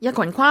一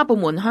群跨部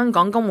門香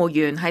港公務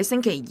員喺星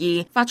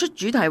期二發出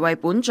主題為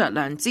本着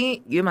良知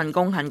與民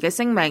共行嘅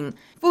聲明，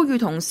呼籲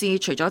同事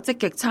除咗積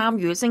極參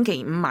與星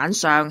期五晚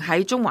上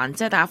喺中環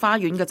遮打花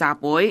園嘅集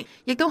會，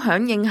亦都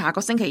響應下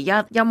個星期一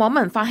由網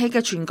民發起嘅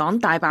全港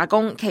大罷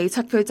工暨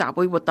7區集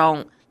會活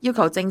動，要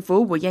求政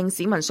府回應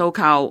市民訴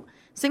求。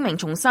聲明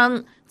重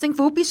申，政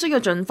府必須要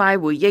盡快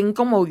回應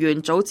公務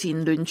員早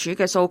前聯署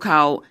嘅訴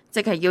求，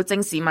即係要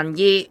正視民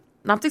意，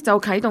立即就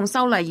啟動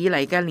修例以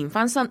嚟嘅連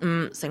番失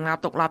誤，成立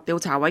獨立調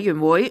查委員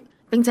會，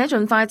並且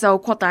盡快就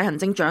擴大行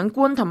政長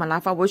官同埋立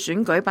法會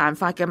選舉辦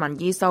法嘅民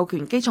意授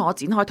權基礎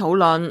展開討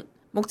論。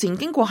目前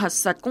經過核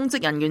實公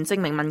職人員證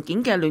明文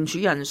件嘅聯署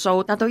人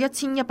數達到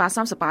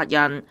1138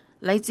人，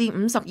嚟自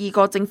52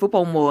個政府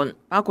部門，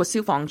包括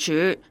消防處、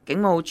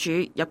警務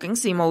處、入境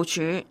事務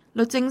處、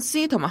律政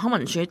司同埋康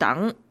文署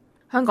等。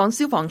香港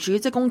消防處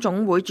職工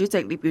總會主席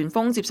聶元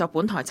峰接受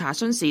本台查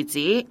詢時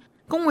指，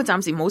工會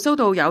暫時冇收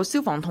到有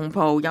消防同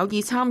袍有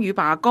意參與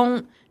罷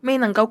工，未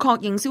能夠確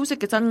認消息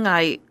嘅真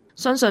偽，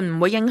相信唔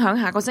會影響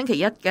下個星期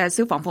一嘅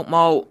消防服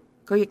務。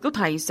佢亦都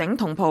提醒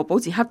同袍保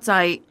持克制，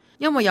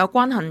因為有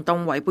關行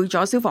動違背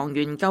咗消防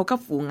員救急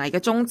扶危嘅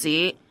宗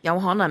旨，有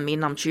可能面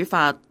臨處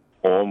罰。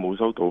我冇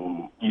收到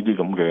呢啲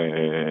咁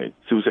嘅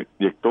消息，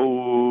亦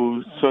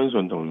都相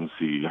信同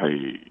事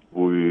係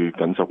會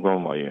緊守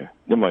崗位嘅，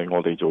因為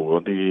我哋做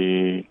嗰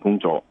啲工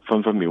作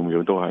分分秒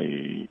秒都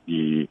係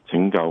以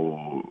拯救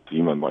市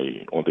民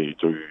為我哋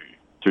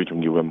最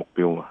重要嘅目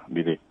標啊！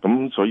呢啲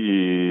咁，所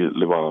以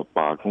你話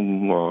罷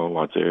工啊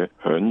或者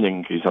響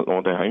應，其實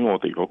我哋喺我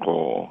哋嗰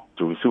個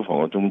做消防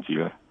嘅宗旨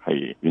咧，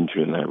係完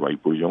全係違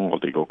背咗我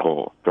哋嗰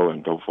個救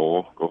人救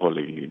火嗰個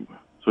理念。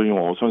所以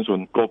我相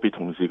信個別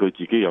同事佢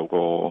自己有個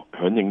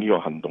響應呢個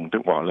行動的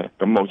話呢，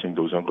咁某程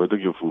度上佢都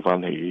要負翻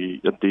起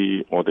一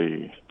啲我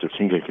哋俗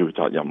稱嘅叫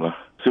責任啦。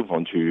消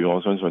防處我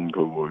相信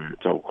佢會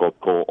就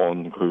個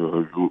案佢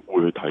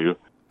會去睇咯。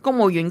公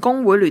務員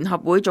工會聯合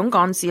會總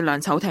幹事梁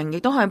籌庭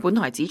亦都向本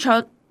台指出，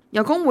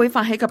由工會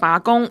發起嘅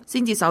罷工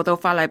先至受到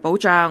法例保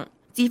障，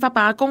自發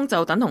罷工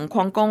就等同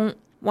曠工，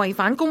違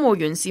反公務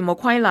員事務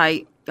規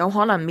例，有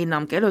可能面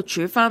臨紀律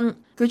處分。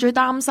佢最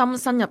擔心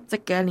新入職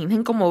嘅年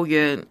輕公務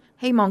員，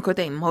希望佢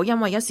哋唔好因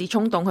為一時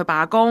衝動去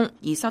罷工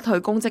而失去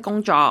公職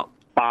工作。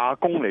罷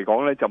工嚟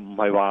講呢，就唔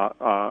係話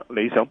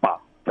你想罷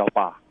就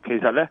罷，其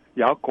實呢，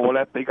有一個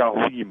呢比較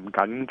好嚴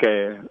謹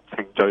嘅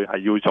程序係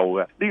要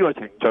做嘅。呢個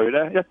程序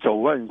呢，一做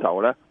嗰陣時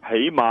候呢，起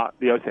碼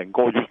你有成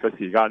個月嘅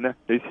時間呢，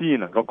你先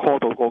能夠 call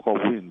到嗰個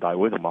會員大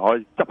會，同埋可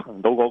以執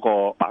行到嗰個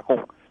罷工。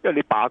因為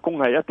你罷工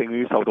係一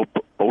定要受到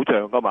保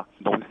障噶嘛，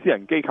同私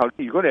人機構，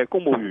如果你係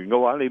公務員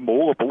嘅話，你冇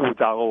嗰個保護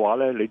罩嘅話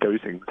呢，你就要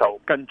承受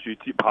跟住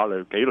接下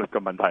嚟紀律嘅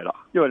問題啦。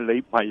因為你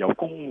唔係由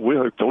工會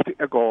去組織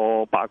一個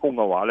罷工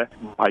嘅話呢，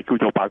唔係叫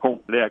做罷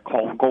工，你係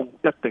曠工，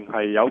一定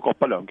係有一個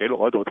不良紀錄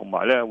喺度，同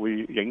埋呢會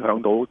影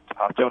響到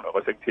將來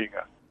嘅升遷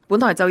嘅。本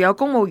台就有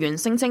公務員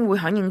聲稱會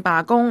響應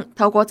罷工，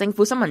透過政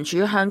府新聞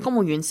處向公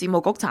務員事務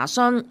局查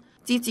詢，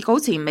截至稿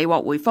前未獲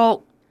回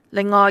覆。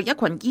另外，一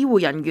群醫護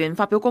人員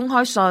發表公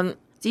開信，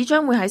指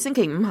將會喺星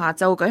期五下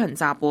晝舉行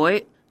集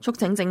會，促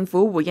請政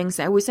府回應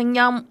社會聲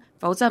音，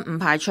否則唔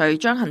排除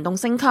將行動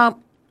升級，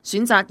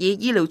選擇以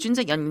醫療專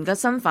職人員嘅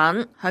身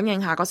份響應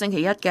下個星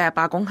期一嘅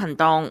罷工行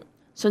動。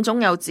信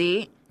中又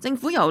指，政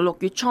府由6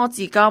月初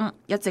至今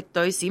一直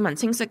對市民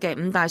清晰嘅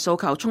5大訴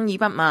求充耳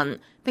不聞，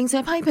並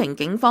且批評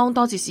警方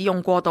多次使用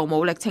過度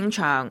武力清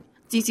場，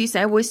致使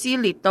社會撕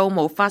裂到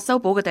無法修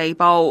補嘅地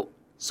步，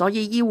所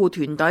以醫護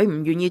團隊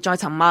唔願意再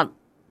沉默。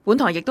本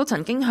台亦都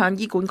曾經向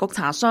醫管局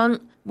查詢，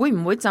會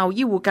唔會就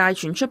醫護界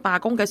傳出罷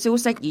工嘅消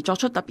息而作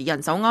出特別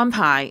人手安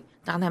排，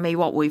但係未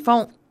獲回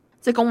覆。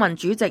職工盟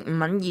主席吳敏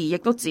儀亦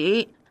都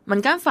指，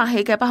民間發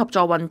起嘅不合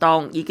作運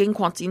動已經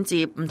擴展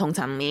至唔同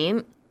層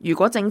面。如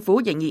果政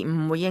府仍然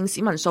唔回應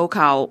市民訴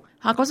求，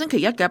下個星期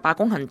一嘅罷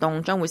工行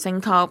動將會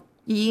升級。而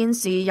現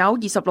時有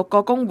26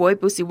個工會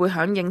表示會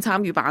響應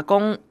參與罷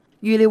工，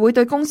預料會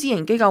對公私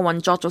營機構運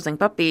作造成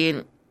不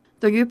便。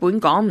對於本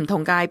港唔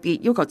同界別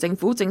要求政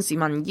府正視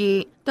民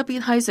意，特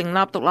別係成立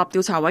獨立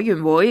調查委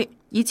員會，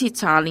以徹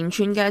查連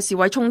串嘅示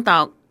威衝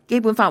突，基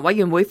本法委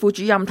員會副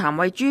主任譚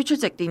慧珠出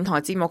席電台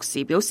節目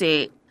時表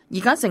示，而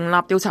家成立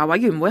調查委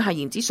員會係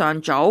言之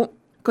尚早，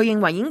佢認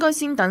為應該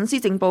先等施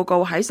政報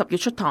告喺10月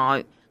出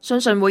台，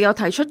相信會有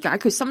提出解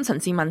決深層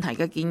次問題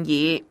嘅建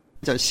議。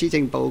就施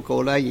政報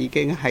告咧，已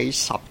經喺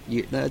10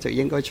月咧就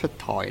應該出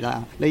台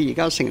啦。你而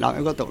家成立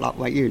一個獨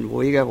立委員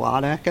會嘅話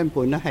咧，根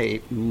本咧係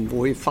唔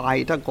會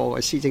快得過個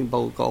施政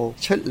報告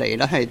出嚟咧，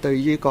係對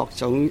於各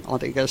種我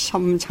哋嘅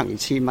深層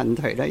次問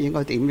題咧，應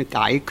該點樣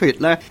解決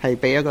咧，係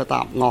俾一個答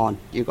案。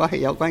如果係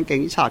有關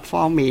警察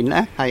方面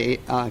咧，係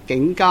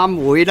警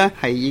監會咧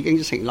係已經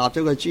成立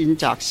咗個專責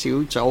小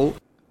組。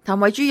譚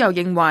慧珠又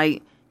認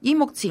為，以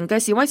目前嘅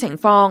示威情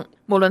況，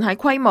無論係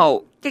規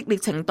模、激烈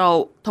程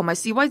度同埋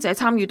示威者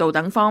參與度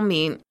等方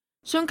面，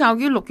相較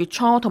於6月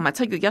初同埋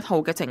7月1號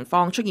嘅情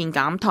況出現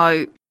減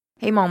退，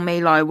希望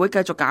未來會繼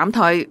續減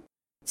退。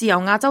自由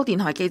亞洲電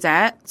台記者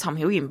陳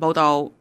曉賢報導。